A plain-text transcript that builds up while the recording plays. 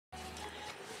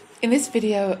In this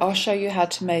video, I'll show you how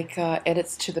to make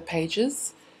edits to the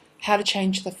pages, how to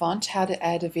change the font, how to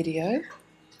add a video.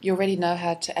 You already know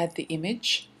how to add the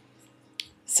image.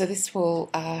 So this will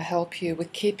help you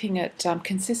with keeping it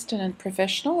consistent and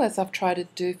professional, as I've tried to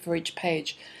do for each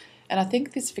page. And I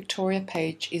think this Victoria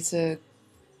page is a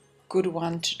good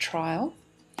one to trial.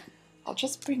 I'll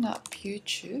just bring up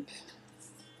YouTube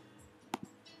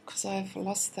because I've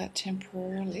lost that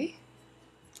temporarily.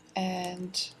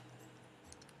 And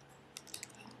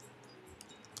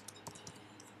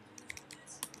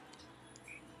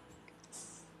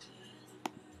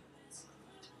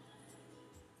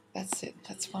that's it,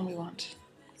 that's one we want.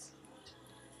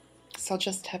 So I'll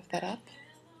just have that up.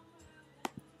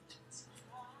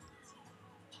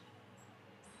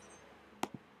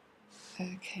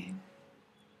 Okay.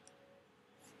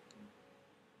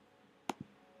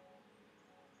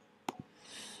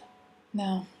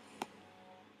 Now,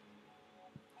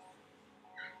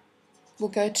 we'll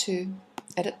go to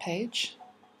Edit Page.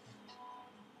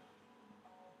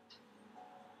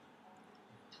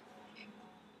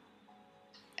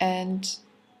 And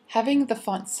having the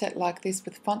font set like this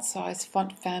with font size,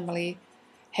 font family,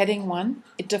 heading 1,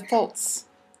 it defaults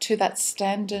to that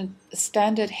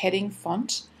standard heading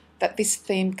font that this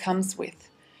theme comes with.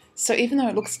 So even though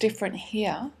it looks different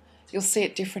here, you'll see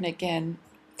it different again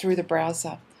through the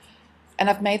browser. And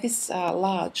I've made this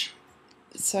large.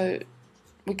 So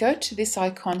we go to this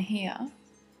icon here,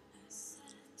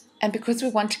 and because we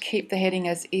want to keep the heading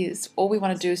as is, all we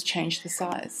want to do is change the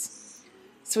size.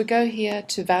 So we go here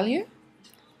to value.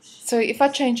 So if I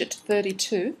change it to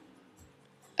 32,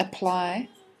 apply,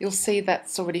 you'll see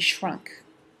that's already shrunk.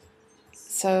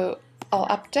 So I'll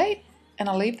update and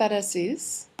I'll leave that as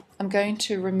is. I'm going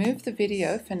to remove the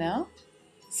video for now.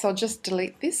 So I'll just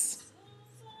delete this.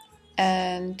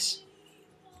 And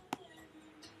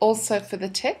also for the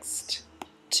text,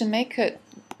 to make it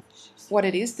what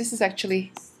it is, this is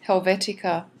actually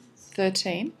Helvetica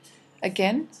 13.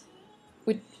 Again,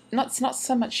 it's not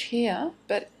so much here,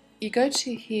 but you go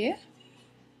to here,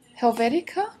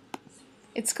 Helvetica,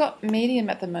 it's got medium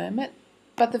at the moment,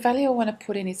 but the value I want to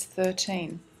put in is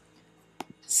 13.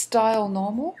 Style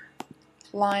normal,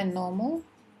 line normal,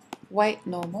 weight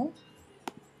normal,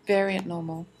 variant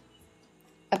normal.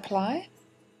 Apply,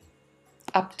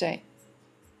 update,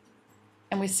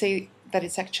 and we see that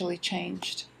it's actually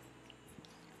changed.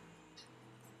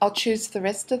 I'll choose the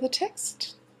rest of the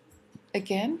text.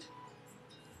 Again,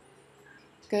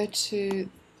 go to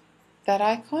that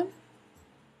icon,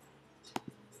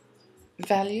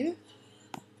 value,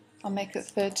 I'll make it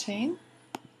 13.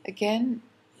 Again,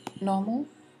 normal,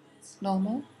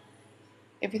 normal,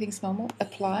 everything's normal.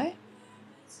 Apply,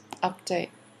 update.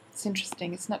 It's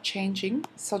interesting, it's not changing,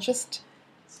 so I'll just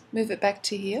move it back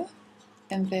to here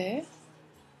and there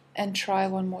and try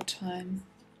one more time.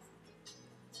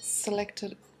 Select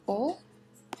it all,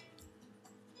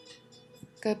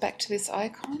 go back to this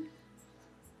icon,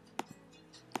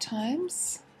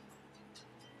 times,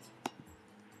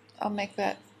 I'll make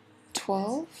that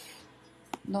 12,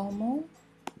 normal,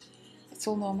 it's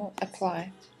all normal,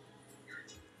 apply.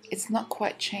 It's not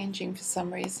quite changing for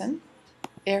some reason.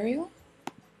 Arial,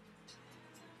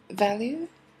 value,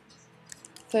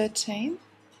 13,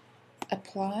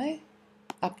 apply,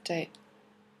 update.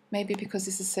 Maybe because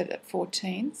this is set at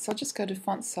 14, so I'll just go to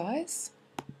font size.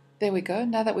 There we go.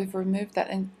 Now that we've removed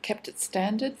that and kept it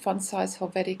standard, font size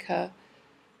Helvetica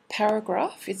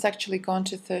paragraph, it's actually gone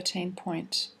to 13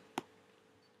 point.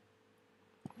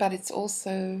 But it's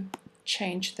also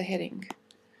changed the heading.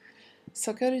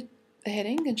 So I'll go to the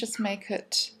heading and just make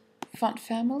it font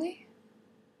family,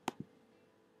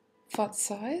 font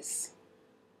size,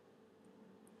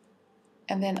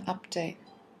 and then update.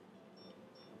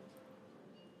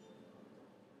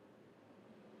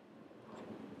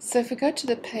 So if we go to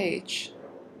the page,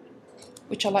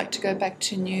 which I like to go back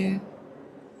to new,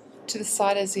 to the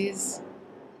site as is,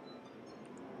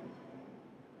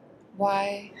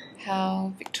 why,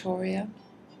 how, Victoria,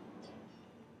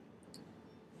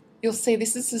 you'll see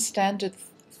this is the standard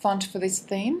font for this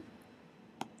theme,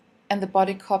 and the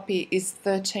body copy is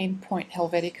 13 point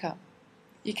Helvetica.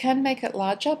 You can make it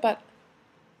larger, but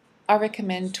I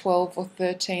recommend 12 or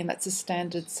 13, that's a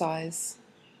standard size.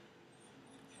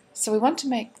 So we want to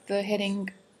make the heading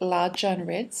larger and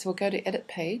red, so we'll go to Edit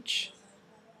Page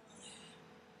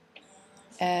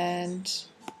and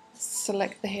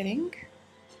select the heading,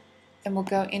 and we'll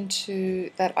go into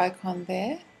that icon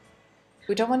there.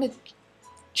 We don't want to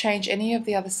change any of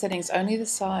the other settings, only the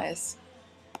size.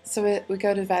 So we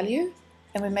go to Value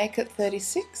and we make it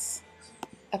 36,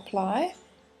 Apply,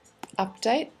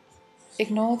 Update,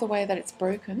 ignore the way that it's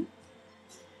broken,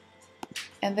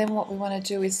 And then what we want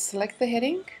to do is select the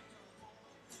heading,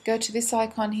 go to this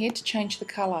icon here to change the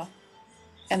color,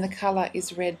 and the color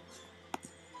is red.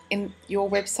 In your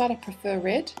website I prefer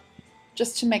red,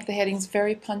 just to make the headings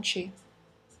very punchy.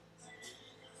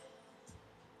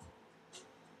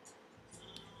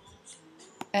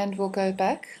 And we'll go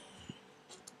back,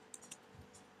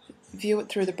 view it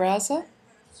through the browser.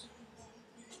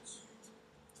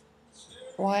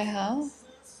 Why, how,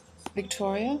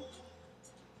 Victoria.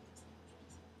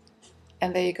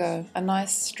 And there you go, a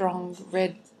nice strong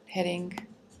red heading,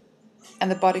 and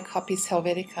the body copy is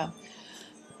Helvetica.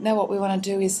 Now what we want to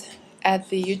do is add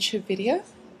the YouTube video.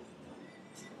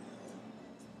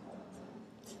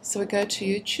 So we go to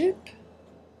YouTube,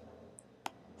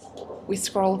 we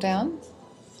scroll down,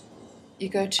 you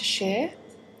go to share,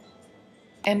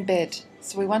 embed.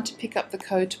 So we want to pick up the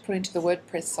code to put into the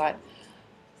WordPress site.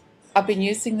 I've been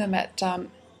using them at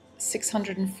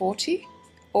 640.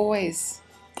 Always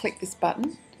click this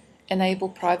button, enable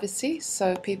privacy,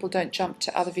 so people don't jump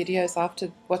to other videos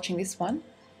after watching this one.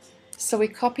 So we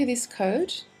copy this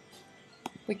code,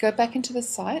 we go back into the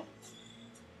site,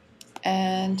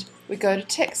 and we go to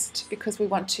text because we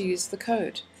want to use the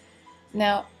code.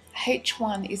 Now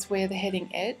H1 is where the heading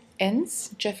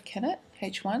ends, Jeff Kennett,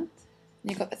 H1, and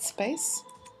you've got that space.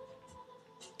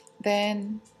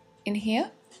 Then in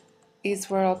here is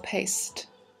where I'll paste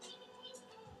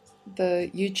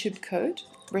the YouTube code,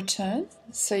 return,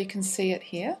 so you can see it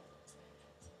here.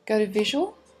 Go to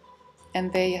visual,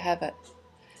 and there you have it.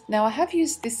 Now I have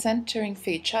used this centering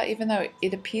feature, even though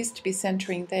it appears to be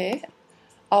centering there.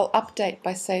 I'll update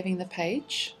by saving the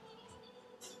page,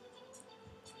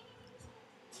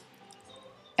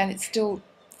 and it still,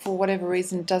 for whatever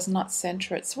reason, does not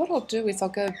center it. So what I'll do is I'll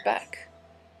go back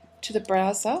to the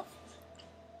browser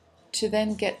to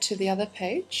then get to the other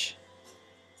page.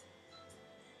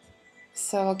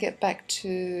 So I'll get back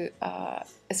to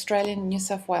Australian New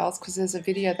South Wales, because there's a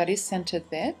video that is centered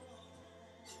there,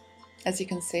 as you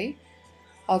can see.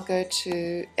 I'll go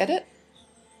to edit,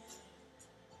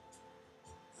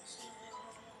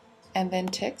 and then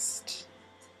text,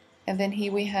 and then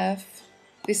here we have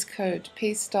this code,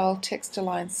 P-style text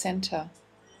align center.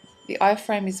 The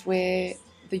iframe is where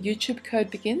the YouTube code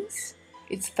begins.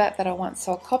 It's that I want,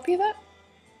 so I'll copy that,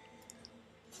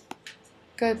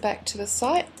 go back to the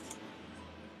site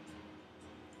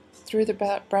through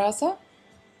the browser.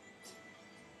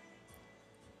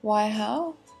 Why,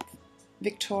 how,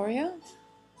 Victoria.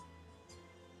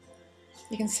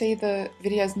 You can see the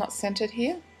video is not centered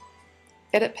here.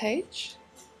 Edit page,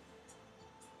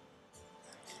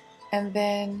 and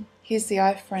then here's the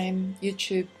iframe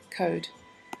YouTube code.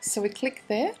 So we click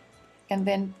there and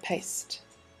then paste.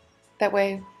 That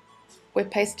way we're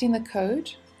pasting the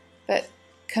code that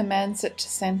commands it to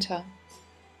center.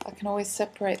 I can always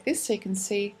separate this so you can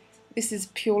see this is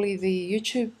purely the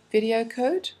YouTube video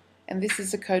code, and this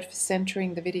is the code for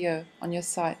centering the video on your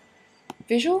site.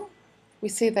 Visual, we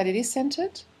see that it is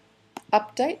centered.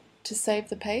 Update to save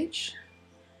the page.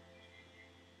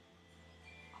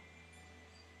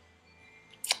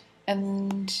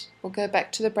 And we'll go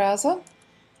back to the browser.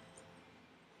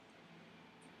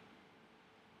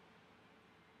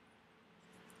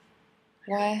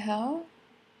 Why, how,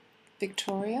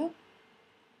 Victoria.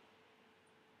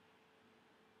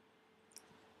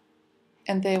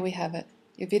 And there we have it.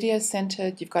 Your video is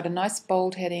centered, you've got a nice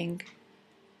bold heading,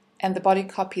 and the body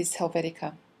copy is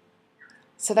Helvetica.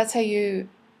 So that's how you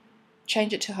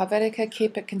change it to Helvetica,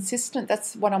 keep it consistent.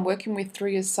 That's what I'm working with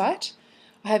through your site.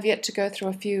 I have yet to go through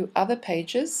a few other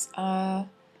pages.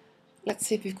 Let's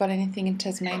see if we've got anything in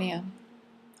Tasmania.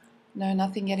 No,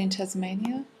 nothing yet in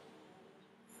Tasmania.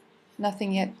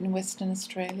 Nothing yet in Western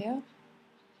Australia.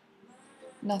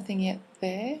 Nothing yet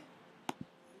there.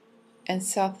 And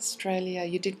South Australia,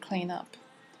 you did clean up.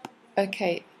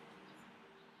 Okay.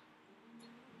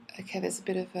 Okay, there's a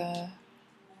bit of a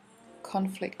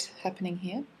conflict happening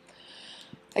here.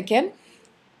 Again,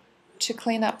 to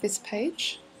clean up this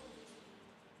page,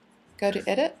 go to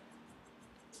edit.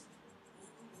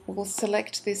 We'll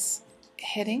select this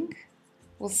heading.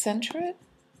 We'll center it.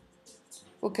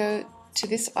 We'll go to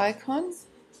this icon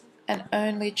and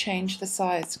only change the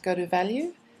size. Go to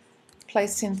value,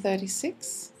 place in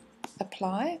 36,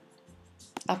 apply,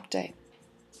 update.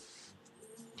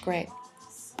 Great.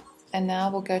 And now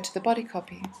we'll go to the body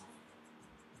copy.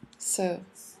 So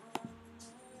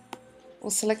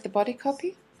we'll select the body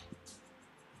copy.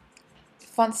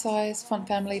 Font size, font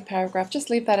family, paragraph, just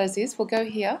leave that as is. We'll go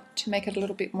here to make it a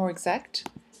little bit more exact.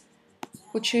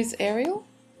 We'll choose Arial,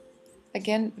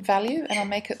 again value, and I'll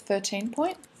make it 13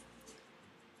 point.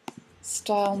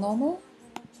 Style normal,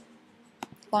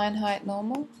 line height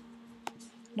normal,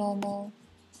 normal,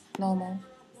 normal.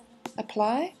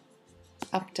 Apply,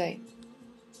 update.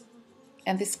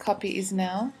 And this copy is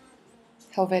now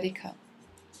Helvetica.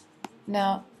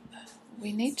 Now,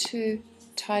 we need to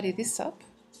tidy this up.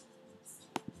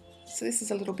 So this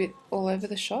is a little bit all over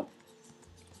the shop.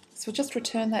 So we'll just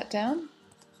return that down,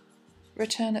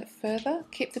 return it further,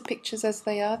 keep the pictures as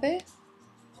they are there.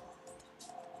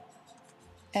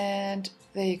 And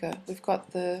there you go, we've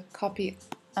got the copy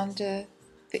under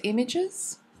the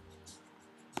images.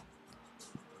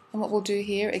 And what we'll do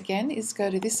here again is go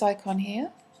to this icon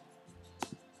here,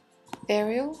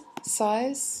 Arial,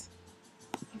 size,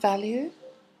 value,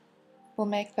 we'll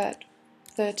make that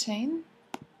 13,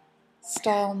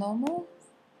 style normal,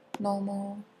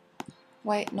 normal,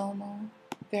 weight normal,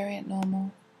 variant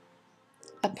normal,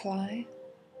 apply,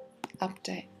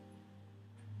 update.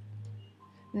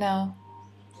 Now,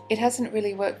 it hasn't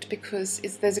really worked because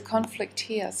there's a conflict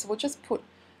here, so we'll just put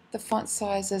the font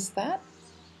size as that,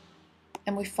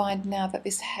 and we find now that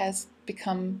this has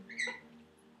become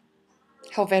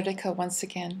Helvetica once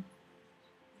again.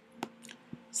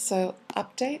 So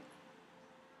update.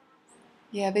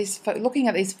 Yeah, looking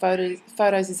at these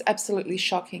photos is absolutely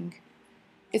shocking.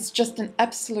 It's just an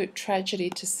absolute tragedy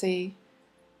to see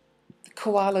the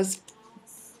koalas,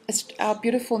 our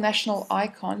beautiful national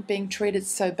icon, being treated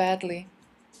so badly.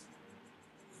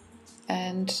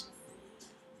 And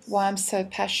why I'm so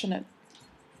passionate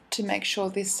to make sure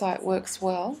this site works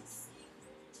well.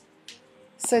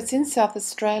 So it's in South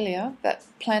Australia that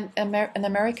an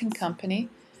American company,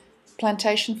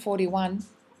 Plantation 41,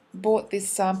 bought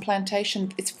this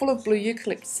plantation. It's full of blue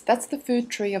eucalypts. That's the food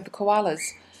tree of the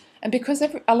koalas. And because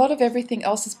a lot of everything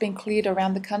else has been cleared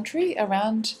around the country,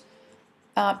 around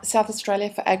South Australia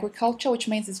for agriculture, which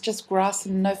means it's just grass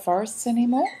and no forests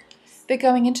anymore, they're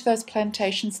going into those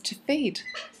plantations to feed.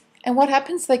 And what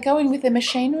happens? They go in with their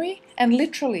machinery and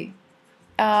literally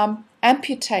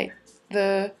amputate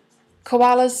the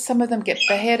koalas. Some of them get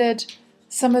beheaded.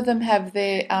 Some of them have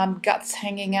their guts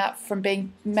hanging out from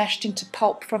being mashed into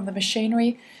pulp from the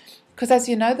machinery. Because as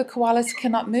you know, the koalas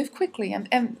cannot move quickly.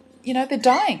 And you know, they're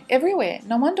dying everywhere.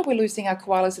 No wonder we're losing our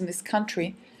koalas in this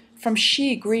country from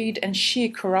sheer greed and sheer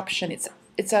corruption.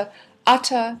 It's a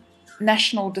utter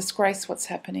national disgrace what's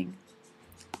happening.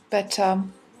 But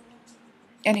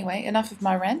anyway, enough of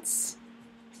my rants.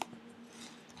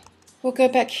 We'll go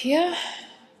back here.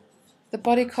 The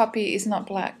body copy is not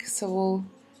black, so we'll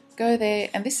go there.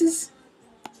 And this is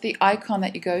the icon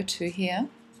that you go to here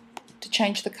to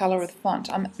change the color of the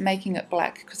font. I'm making it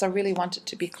black because I really want it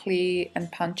to be clear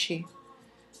and punchy.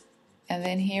 And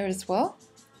then here as well,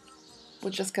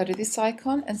 we'll just go to this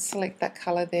icon and select that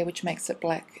color there, which makes it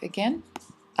black. Again,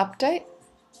 update.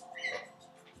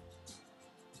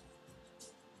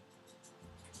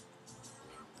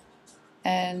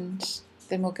 And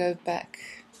then we'll go back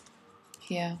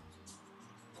here.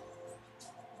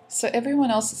 So everyone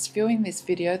else that's viewing this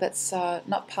video that's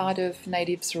not part of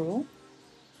Natives Rule,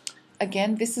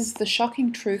 again, this is the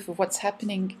shocking truth of what's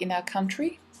happening in our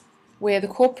country, where the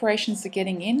corporations are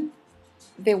getting in,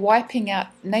 they're wiping out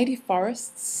native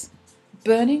forests,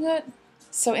 burning it,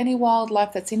 so any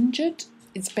wildlife that's injured,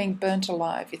 it's being burnt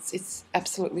alive. It's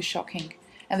absolutely shocking.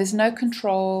 And there's no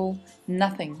control,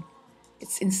 nothing.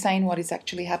 It's insane what is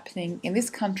actually happening in this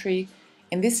country,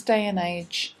 in this day and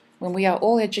age, when we are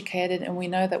all educated and we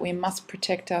know that we must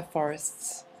protect our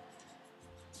forests.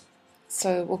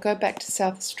 So we'll go back to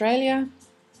South Australia,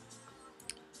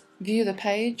 view the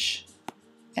page,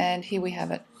 and here we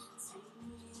have it.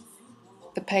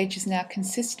 The page is now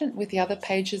consistent with the other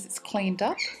pages. It's cleaned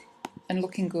up and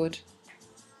looking good.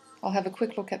 I'll have a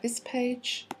quick look at this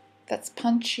page. That's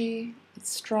punchy, it's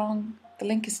strong, the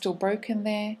link is still broken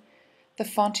there. The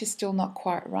font is still not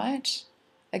quite right.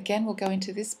 Again, we'll go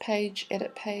into this page,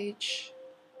 edit page.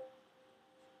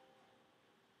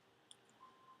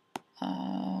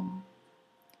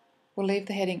 We'll leave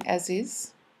the heading as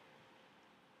is.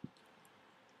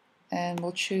 And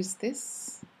we'll choose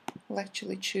this. We'll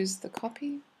actually choose the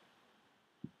copy.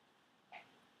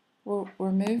 We'll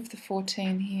remove the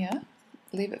 14 here,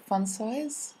 leave it font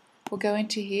size. We'll go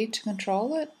into here to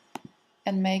control it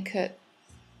and make it,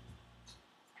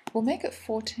 we'll make it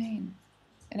 14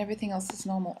 and everything else is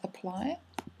normal. Apply,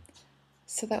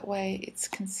 so that way it's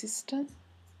consistent.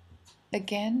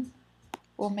 Again,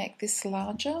 we'll make this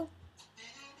larger.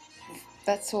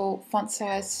 That's all font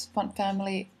size, font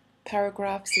family,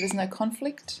 paragraph, so there's no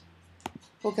conflict.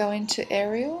 We'll go into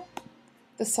Arial.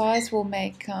 The size will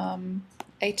make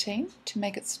 18 to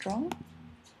make it strong.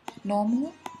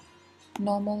 Normal,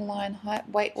 normal line height.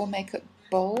 Weight will make it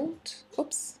bold.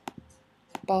 Oops,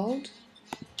 bold.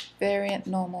 Variant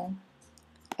normal.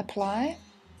 Apply,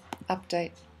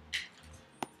 update.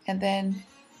 And then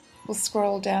we'll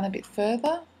scroll down a bit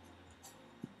further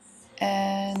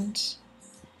and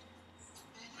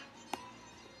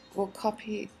we'll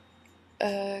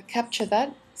capture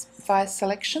that via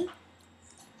selection.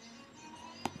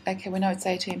 Okay, we know it's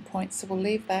 18 points, so we'll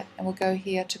leave that and we'll go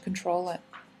here to control it.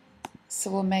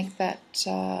 So we'll make that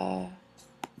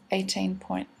 18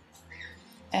 point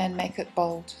and make it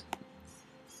bold.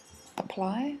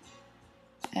 Apply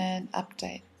and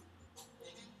update.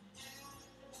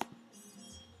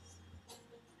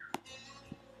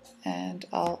 And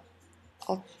I'll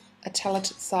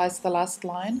italicize the last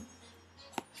line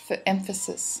for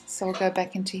emphasis. So we'll go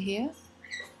back into here.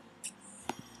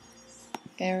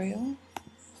 Arial,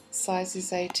 size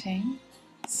is 18.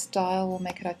 Style, will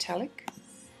make it italic.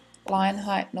 Line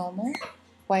height normal.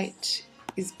 Weight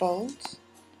is bold,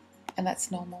 and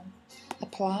that's normal.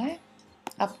 Apply,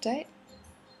 update,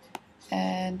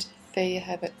 and there you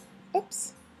have it.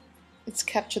 Oops, it's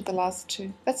captured the last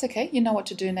two. That's okay, you know what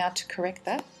to do now to correct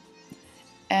that.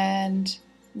 And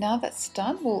now that's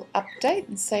done, we'll update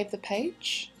and save the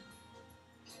page.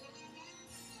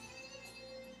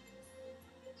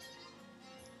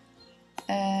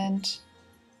 And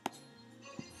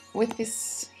with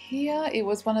this here, it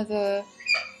was one of the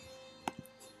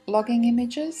logging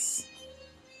images.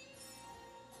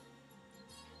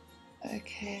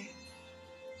 Okay,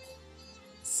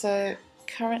 so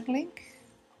current link,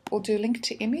 we'll do link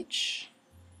to image.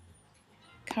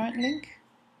 Current link,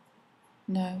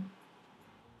 no.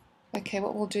 Okay,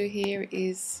 what we'll do here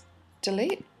is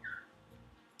delete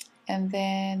and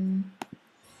then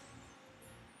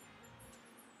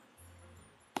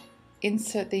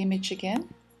insert the image again.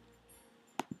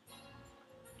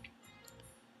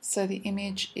 So the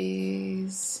image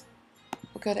is,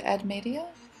 we'll go to add media,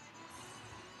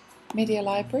 media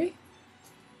library,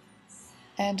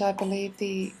 and I believe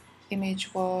the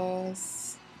image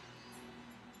was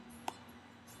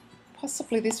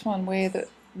possibly this one where the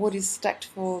wood is stacked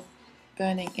for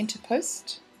burning into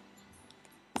post.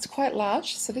 It's quite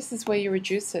large, so this is where you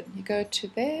reduce it. You go to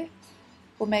there,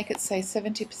 we'll make it say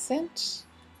 70%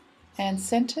 and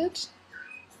centered,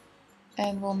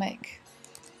 and we'll make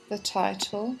the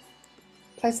title,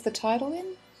 place the title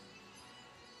in.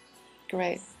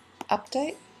 Great.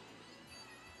 Update.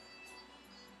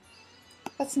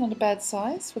 That's not a bad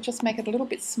size. We'll just make it a little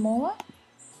bit smaller.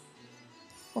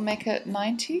 We'll make it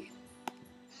 90.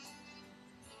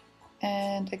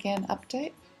 And again,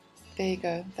 update. There you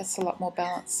go. That's a lot more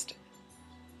balanced.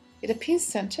 It appears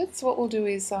centered, so what we'll do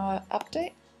is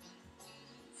update.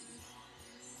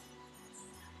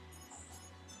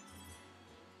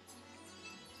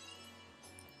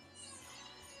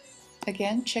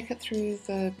 Again, check it through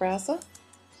the browser.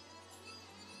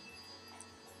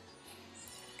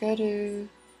 Go to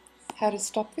how to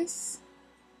stop this.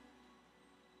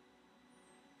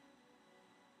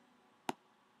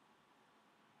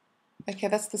 Okay,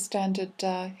 that's the standard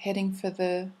heading for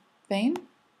the theme.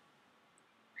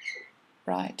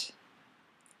 Right.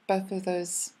 Both of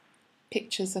those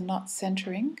pictures are not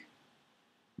centering.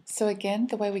 So again,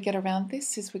 the way we get around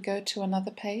this is we go to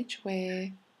another page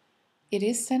where it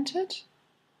is centered.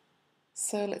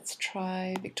 So let's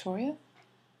try Victoria.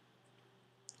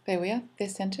 There we are, they're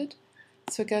centered.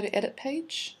 So we go to edit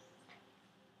page.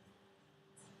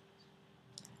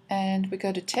 And we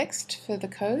go to text for the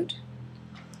code.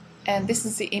 And this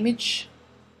is the image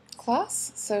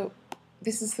class. So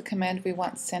this is the command we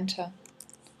want, center.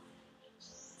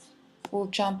 We'll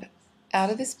jump out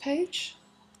of this page.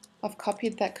 I've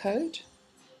copied that code.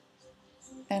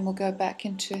 And we'll go back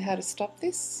into how to stop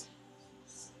this.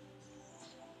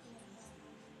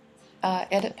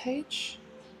 Edit page.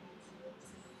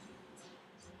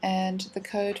 And the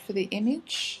code for the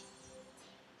image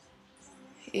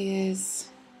is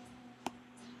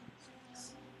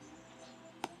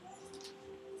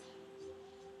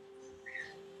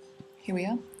here we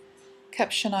are.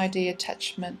 Caption ID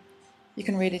attachment. You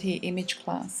can read it here, image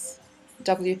class.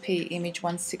 WP image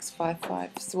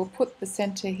 1655. So we'll put the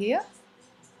center here.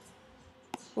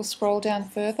 We'll scroll down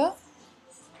further.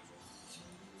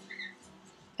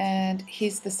 And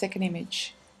here's the second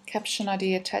image. Caption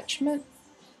ID attachment.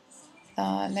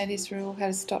 Nadia's rule, how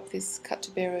to stop this, cut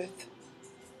to bare earth.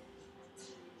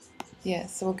 Yeah,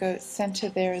 so we'll go center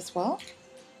there as well.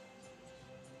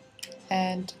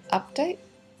 And update.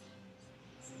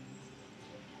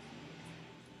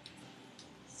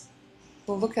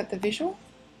 We'll look at the visual.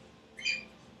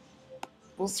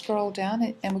 We'll scroll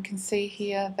down and we can see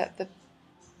here that the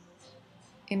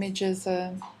images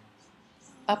are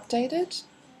updated,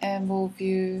 and we'll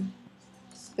view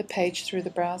the page through the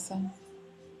browser.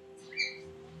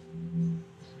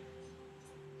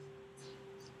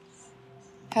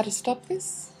 how to stop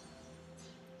this,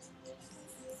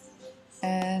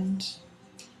 and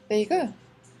there you go.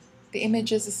 The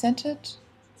images are centered,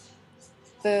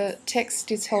 the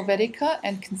text is Helvetica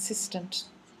and consistent,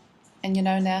 and you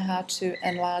know now how to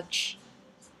enlarge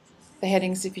the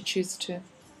headings if you choose to.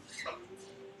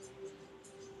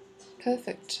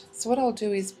 Perfect. So what I'll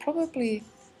do is probably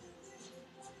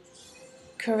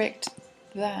correct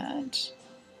that.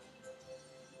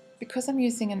 Because I'm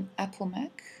using an Apple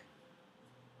Mac,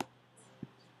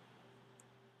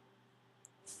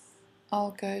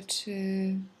 I'll go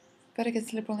to vote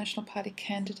against Liberal National Party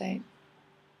candidate.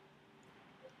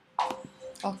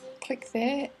 I'll click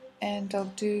there and I'll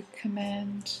do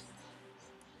Command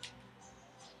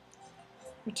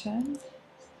Return.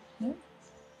 No.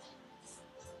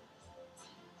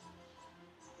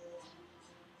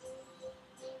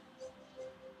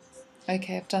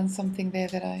 Okay, I've done something there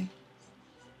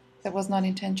that was not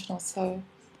intentional. So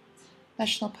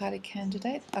National Party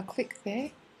candidate, I'll click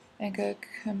there and go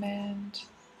Command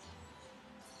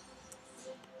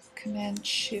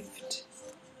Shift,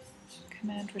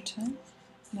 Command Return.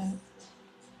 No.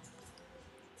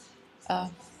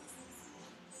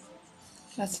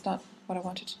 That's not what I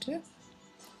wanted to do.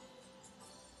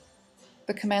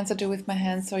 The commands I do with my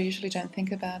hands, so I usually don't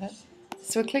think about it.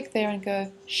 So I click there and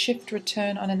go Shift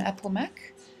Return on an Apple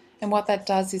Mac, and what that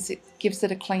does is it gives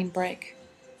it a clean break.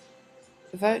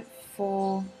 Vote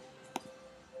for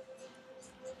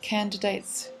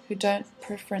candidates who don't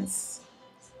preference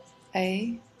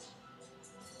A.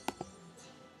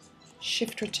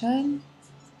 Shift Return,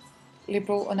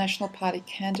 Liberal or National Party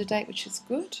candidate, which is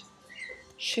good.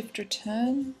 Shift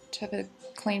Return to have a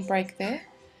clean break there.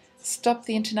 Stop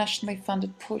the internationally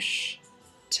funded push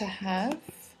to have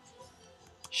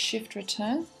Shift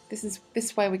Return.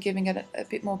 This way we're giving it a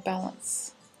bit more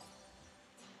balance.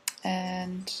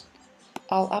 And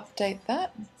I'll update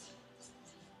that.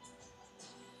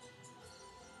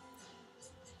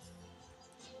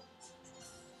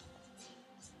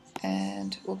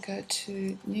 And we'll go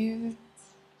to New.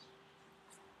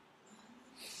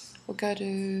 We'll go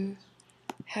to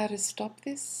How to Stop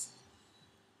This.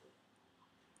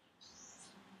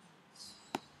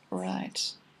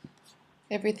 Right.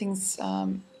 Everything's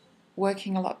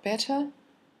working a lot better,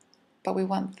 but we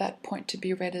want that point to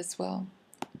be red as well.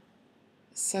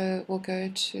 So we'll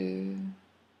go to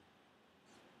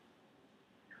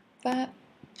that.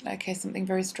 Okay, something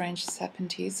very strange has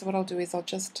happened here. So what I'll do is I'll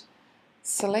just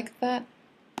select that,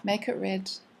 make it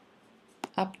red,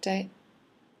 update,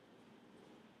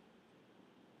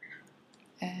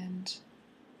 and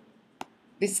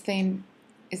this theme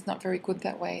is not very good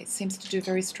that way. It seems to do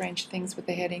very strange things with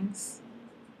the headings.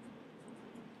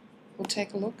 We'll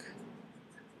take a look.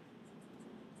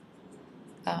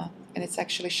 And it's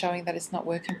actually showing that it's not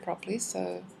working properly,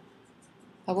 so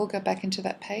I will go back into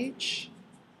that page,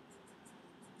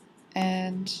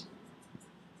 and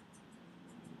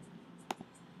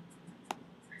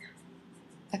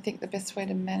I think the best way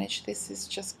to manage this is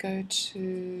just go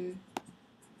to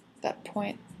that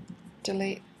point,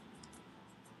 delete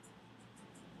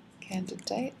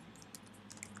candidate.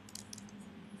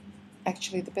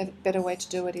 Actually, the better way to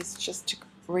do it is just to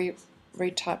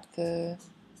retype the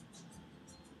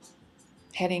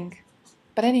heading.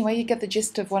 But anyway, you get the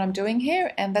gist of what I'm doing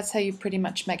here, and that's how you pretty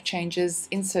much make changes,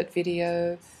 insert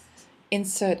video,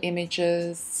 insert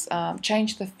images,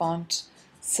 change the font.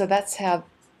 So that's how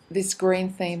this green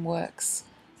theme works.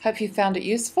 Hope you found it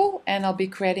useful, and I'll be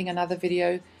creating another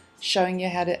video showing you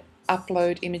how to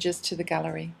upload images to the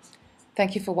gallery.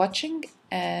 Thank you for watching,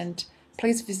 and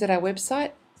please visit our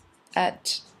website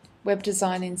at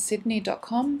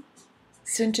webdesigninsydney.com,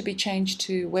 soon to be changed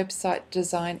to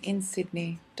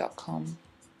websitedesigninsydney.com.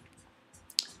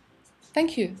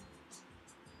 Thank you.